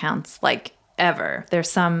bank accounts like ever.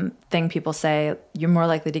 There's something people say, you're more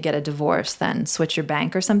likely to get a divorce than switch your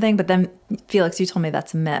bank or something. But then, Felix, you told me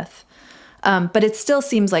that's a myth. But it still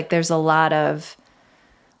seems like there's a lot of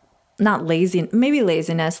maybe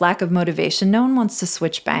laziness, lack of motivation. No one wants to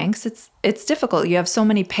switch banks. It's difficult. You have so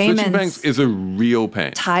many payments. Switching banks is a real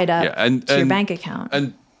pain. Tied up to your bank account.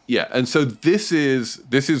 And so this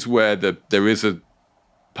is where there is a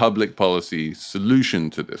public policy solution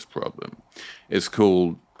to this problem. It's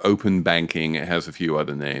called open banking. It has a few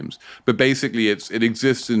other names, but basically it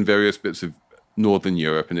exists in various bits of Northern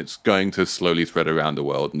Europe, and it's going to slowly spread around the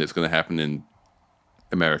world, and it's going to happen in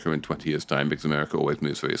America in 20 years' time, because America always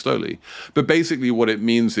moves very slowly. But basically what it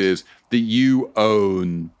means is that you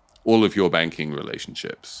own all of your banking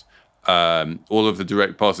relationships, all of the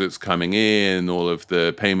direct deposits coming in, all of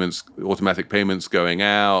the payments, automatic payments going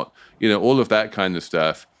out, you know, all of that kind of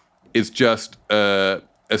stuff is just a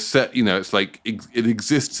set, you know, it's like it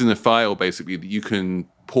exists in a file basically that you can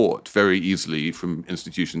port very easily from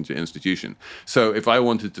institution to institution. So if I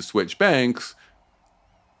wanted to switch banks,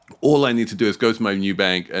 all I need to do is go to my new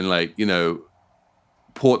bank and, like, you know,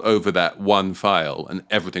 port over that one file, and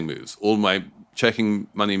everything moves. All my checking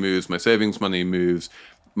money moves, my savings money moves,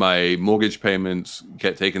 my mortgage payments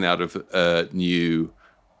get taken out of a new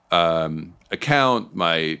account,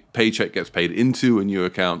 my paycheck gets paid into a new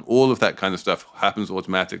account. All of that kind of stuff happens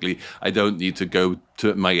automatically. I don't need to go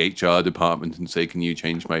to my HR department and say, can you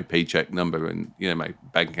change my paycheck number and, you know, my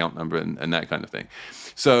bank account number and that kind of thing.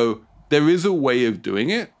 So there is a way of doing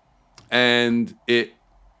it. And it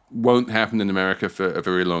won't happen in America for a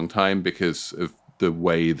very long time because of the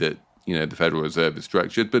way that, you know, the Federal Reserve is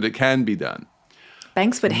structured, but it can be done.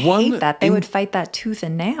 Banks would hate that. They would fight that tooth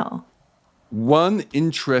and nail. One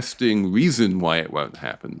interesting reason why it won't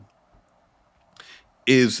happen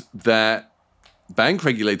is that bank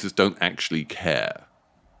regulators don't actually care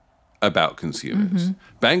about consumers.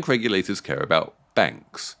 Mm-hmm. Bank regulators care about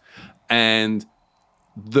banks. And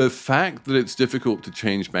the fact that it's difficult to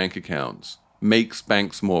change bank accounts makes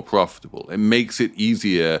banks more profitable. It makes it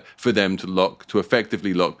easier for them to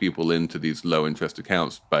effectively lock people into these low interest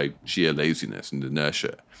accounts by sheer laziness and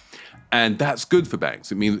inertia. And that's good for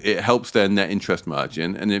banks. I mean, it helps their net interest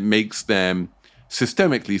margin, and it makes them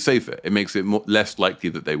systemically safer. It makes it less likely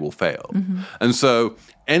that they will fail. And so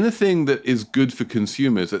anything that is good for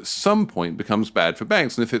consumers at some point becomes bad for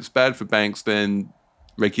banks. And if it's bad for banks, then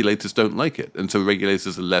regulators don't like it. And so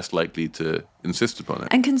regulators are less likely to insist upon it.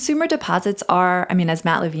 And consumer deposits are, I mean, as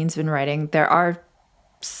Matt Levine's been writing, there are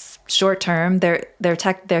short term, they're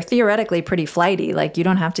theoretically pretty flighty. Like, you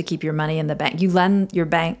don't have to keep your money in the bank. You lend your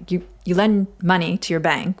bank, you lend money to your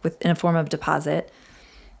bank in a form of deposit.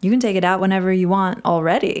 You can take it out whenever you want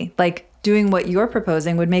already. Like, doing what you're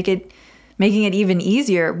proposing would making it even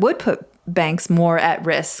easier, would put banks more at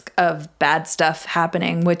risk of bad stuff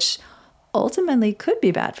happening, which ultimately could be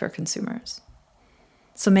bad for consumers.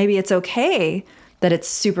 So maybe it's okay that it's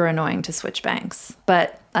super annoying to switch banks,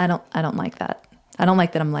 but I don't like that. I don't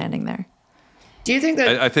like that I'm landing there. Do you think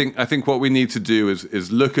that I think what we need to do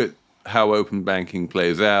is look at how open banking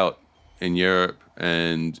plays out in Europe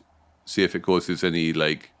and see if it causes any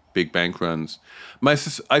like big bank runs. I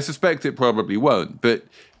suspect it probably won't, but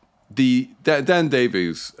Dan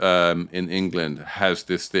Davies in England has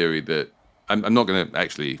this theory that I'm not going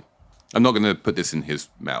to put this in his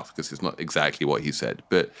mouth because it's not exactly what he said,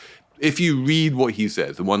 but if you read what he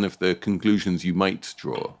says, one of the conclusions you might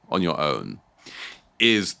draw on your own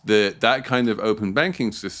is that kind of open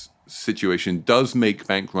banking situation does make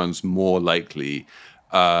bank runs more likely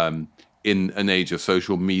in an age of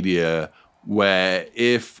social media, where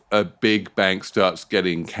if a big bank starts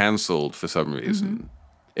getting cancelled for some reason,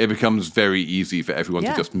 it becomes very easy for everyone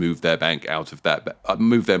to just move their bank out of that,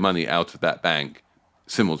 move their money out of that bank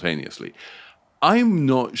simultaneously. I'm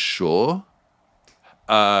not sure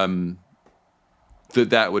that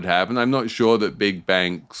would happen. I'm not sure that big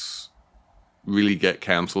banks really get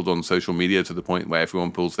cancelled on social media to the point where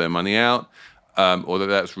everyone pulls their money out, or that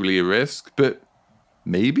that's really a risk. But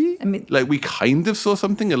maybe? I mean, like, we kind of saw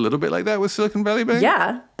something a little bit like that with Silicon Valley Bank.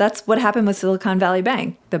 Yeah, that's what happened with Silicon Valley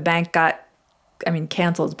Bank. The bank got,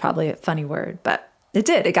 canceled is probably a funny word, but it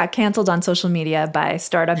did. It got canceled on social media by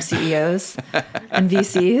startup CEOs and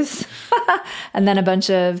VCs. And then a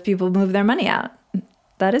bunch of people moved their money out.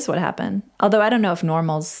 That is what happened. Although I don't know if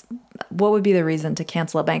what would be the reason to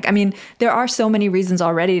cancel a bank? I mean, there are so many reasons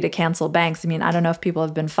already to cancel banks. I mean, I don't know if people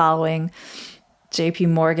have been following JP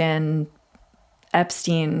Morgan,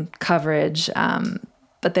 Epstein coverage,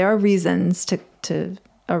 but there are reasons to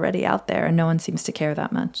already out there, and no one seems to care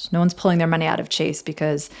that much. No one's pulling their money out of Chase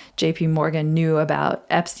because JP Morgan knew about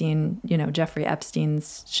Epstein, Jeffrey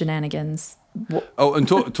Epstein's shenanigans. Oh, and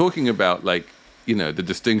talking about the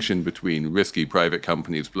distinction between risky private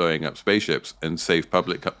companies blowing up spaceships and safe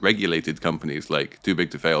public regulated companies like too big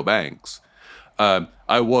to fail banks. I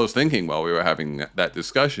was thinking while we were having that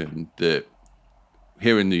discussion that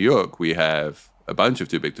here in New York, we have a bunch of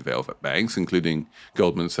too big to fail banks, including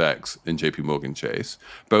Goldman Sachs and JP Morgan Chase,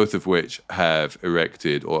 both of which have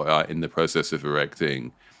erected or are in the process of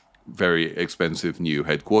erecting very expensive new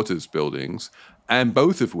headquarters buildings, and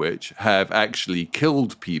both of which have actually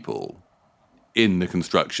killed people in the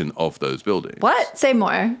construction of those buildings. What? Say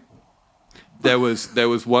more. There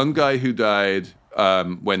was one guy who died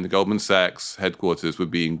when the Goldman Sachs headquarters were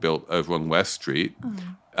being built over on West Street,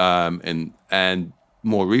 and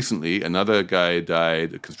more recently, another guy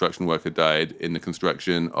died. A construction worker died in the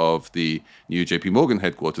construction of the new JP Morgan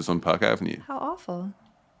headquarters on Park Avenue. How awful!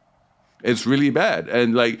 It's really bad,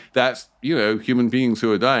 and that's human beings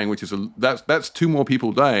who are dying, which is that's two more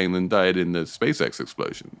people dying than died in the SpaceX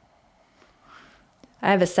explosion. I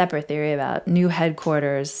have a separate theory about new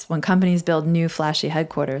headquarters. When companies build new flashy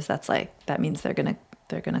headquarters, that means they're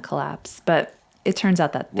gonna collapse. But it turns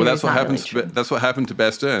out that that's what happened. That's what happened to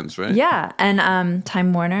Bear Stearns, right? Yeah, and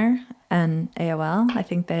Time Warner and AOL. I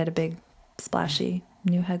think they had a big splashy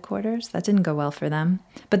new headquarters. That didn't go well for them.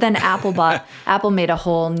 But then Apple made a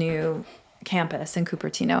whole new campus in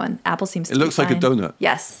Cupertino, and Apple seems to. It looks like a donut.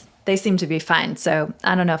 Yes, they seem to be fine. So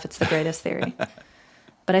I don't know if it's the greatest theory,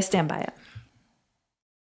 but I stand by it.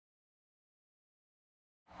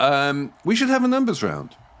 We should have a numbers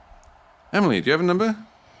round. Emily, do you have a number?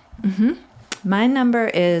 Mm-hmm. My number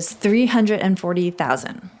is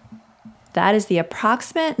 340,000. That is the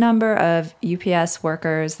approximate number of UPS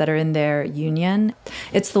workers that are in their union.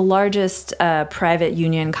 It's the largest private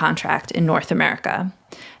union contract in North America.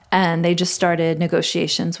 And they just started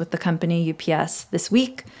negotiations with the company UPS this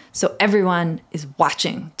week. So everyone is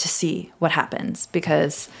watching to see what happens,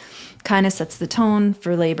 because kind of sets the tone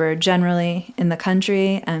for labor generally in the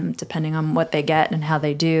country. And depending on what they get and how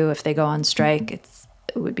they do, if they go on strike, it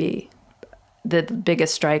would be the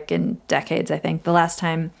biggest strike in decades, I think. The last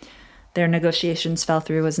time their negotiations fell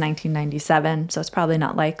through was 1997, so it's probably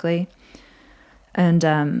not likely. And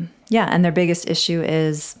and their biggest issue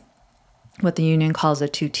is what the union calls a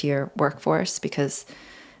two-tier workforce, because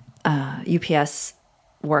UPS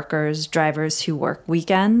workers, drivers who work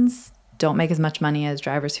weekends don't make as much money as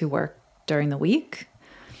drivers who work during the week.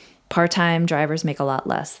 Part-time drivers make a lot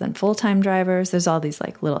less than full-time drivers. There's all these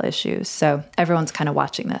like little issues. So everyone's kind of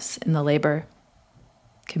watching this in the labor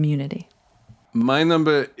community. My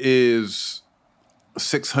number is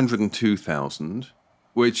 602,000,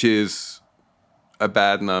 which is a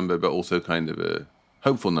bad number, but also kind of a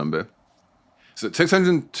hopeful number. So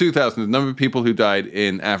 602,000 is the number of people who died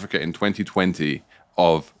in Africa in 2020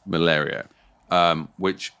 of malaria,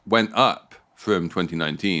 which went up from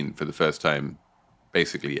 2019 for the first time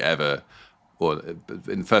basically ever, or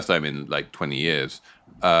in the first time in like 20 years,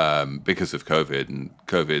 because of COVID. And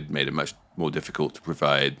COVID made it much more difficult to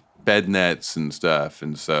provide bed nets and stuff.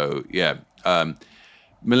 And so,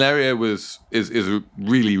 malaria is a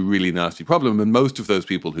really, really nasty problem. And most of those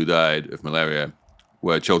people who died of malaria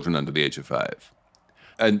were children under the age of 5.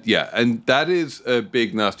 And that is a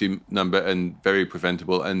big, nasty number and very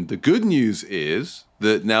preventable. And the good news is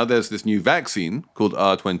that now there's this new vaccine called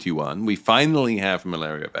R21. We finally have a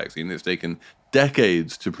malaria vaccine. It's taken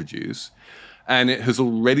decades to produce. And it has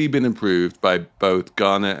already been approved by both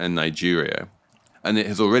Ghana and Nigeria.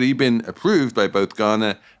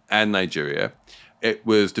 It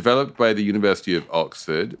was developed by the University of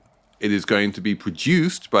Oxford. It is going to be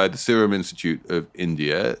produced by the Serum Institute of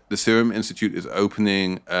India. The Serum Institute is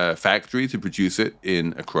opening a factory to produce it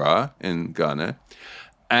in Accra, in Ghana.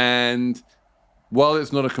 And while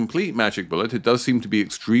it's not a complete magic bullet, it does seem to be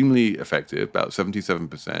extremely effective, about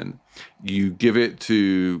 77%. You give it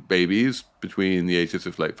to babies between the ages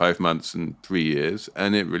of like 5 months and 3 years,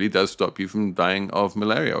 and it really does stop you from dying of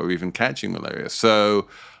malaria or even catching malaria. So,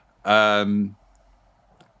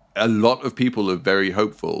 a lot of people are very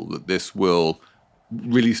hopeful that this will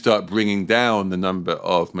really start bringing down the number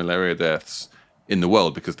of malaria deaths in the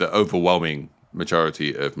world, because the overwhelming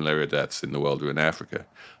majority of malaria deaths in the world are in Africa.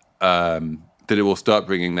 That it will start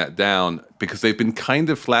bringing that down, because they've been kind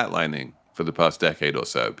of flatlining for the past decade or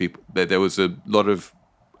so. There was a lot of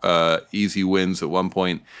easy wins at one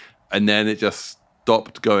point, and then it just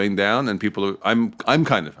stopped going down. And I'm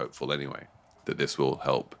kind of hopeful anyway that this will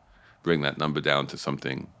help bring that number down to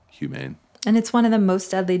something humane. And it's one of the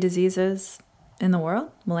most deadly diseases in the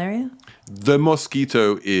world, malaria? The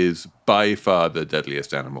mosquito is by far the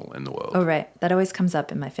deadliest animal in the world. Oh, right. That always comes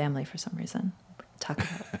up in my family for some reason. Talk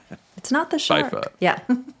about it. It's not the shark. By far. Yeah.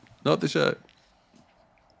 Not the shark.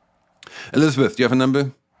 Elizabeth, do you have a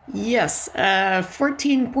number? Yes,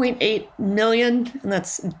 14.8 million, and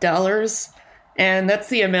that's dollars. And that's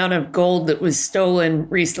the amount of gold that was stolen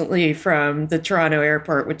recently from the Toronto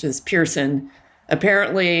airport, which is Pearson.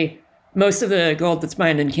 Apparently, most of the gold that's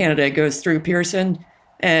mined in Canada goes through Pearson,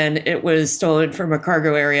 and it was stolen from a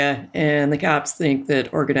cargo area, and the cops think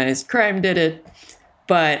that organized crime did it.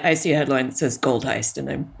 But I see a headline that says gold heist, and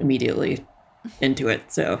I'm immediately into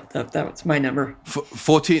it. So that was my number.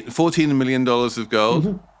 $14 million of gold?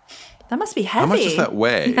 Mm-hmm. That must be heavy. How much does that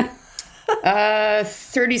weigh?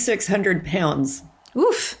 3,600 pounds.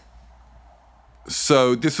 Oof.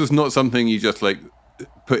 So this was not something you just like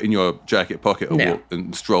put in your jacket pocket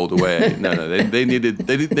and strolled away. No, they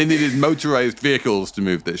needed motorized vehicles to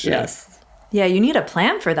move this shit. Yes. Yeah, you need a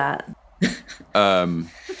plan for that.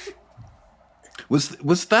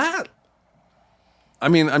 Was that? I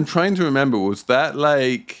mean, I'm trying to remember. Was that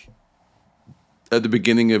like at the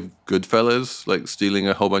beginning of Goodfellas, like stealing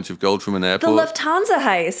a whole bunch of gold from an airport? The Lufthansa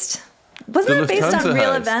heist. Wasn't it based on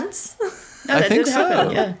real events? No, I think so.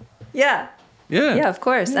 Happen, Yeah. Yeah, of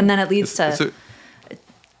course. And then it leads to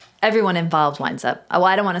everyone involved winds up. Oh,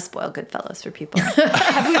 I don't want to spoil Goodfellas for people.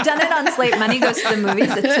 Have we done it on Slate? Money Goes to the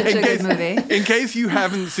Movies. It's such a good movie. In case you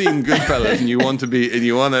haven't seen Goodfellas and you want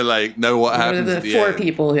to like know what happens. One of the 4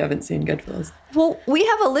 people who haven't seen Goodfellas. Well, we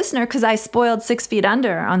have a listener, because I spoiled 6 Feet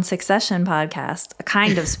Under on Succession podcast. I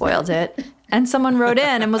kind of spoiled it. And someone wrote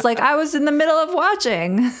in and was like, I was in the middle of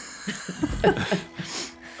watching.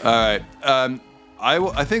 All right.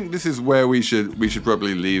 I think this is where we should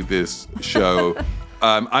probably leave this show.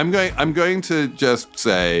 I'm going to just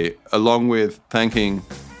say, along with thanking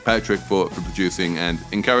Patrick for producing and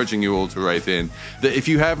encouraging you all to write in, that if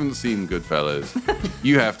you haven't seen Goodfellas,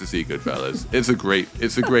 you have to see Goodfellas. It's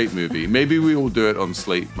a great movie. Maybe we will do it on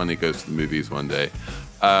Slate Money Goes to the Movies one day.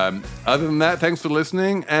 Other than that, thanks for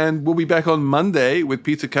listening, and we'll be back on Monday with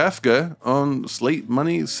Peter Kafka on Slate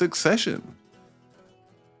Money Succession.